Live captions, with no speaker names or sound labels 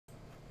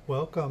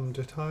Welcome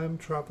to Time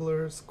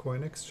Traveler's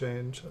Coin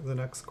Exchange. The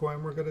next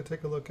coin we're going to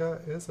take a look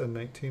at is a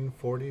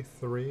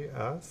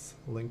 1943S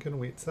Lincoln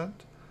Wheat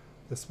Cent.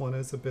 This one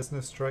is a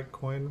business strike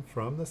coin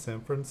from the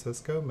San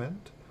Francisco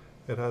Mint.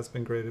 It has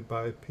been graded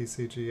by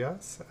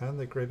PCGS and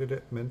they graded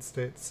it Mint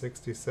State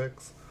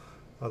 66.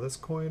 This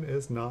coin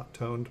is not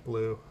toned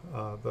blue.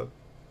 The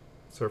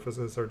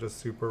surfaces are just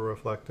super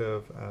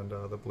reflective and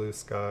the blue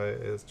sky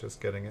is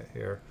just getting it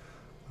here.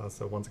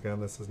 So once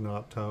again, this is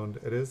not toned.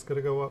 It is going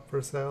to go up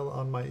for sale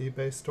on my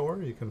eBay store.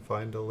 You can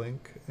find a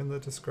link in the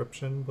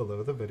description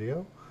below the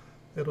video.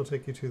 It'll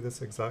take you to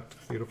this exact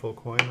beautiful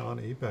coin on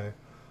eBay.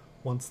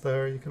 Once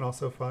there, you can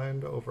also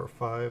find over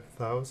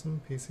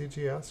 5,000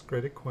 PCGS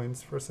graded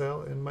coins for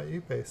sale in my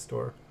eBay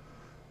store.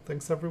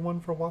 Thanks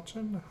everyone for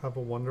watching. Have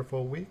a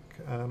wonderful week,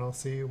 and I'll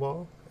see you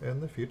all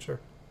in the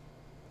future.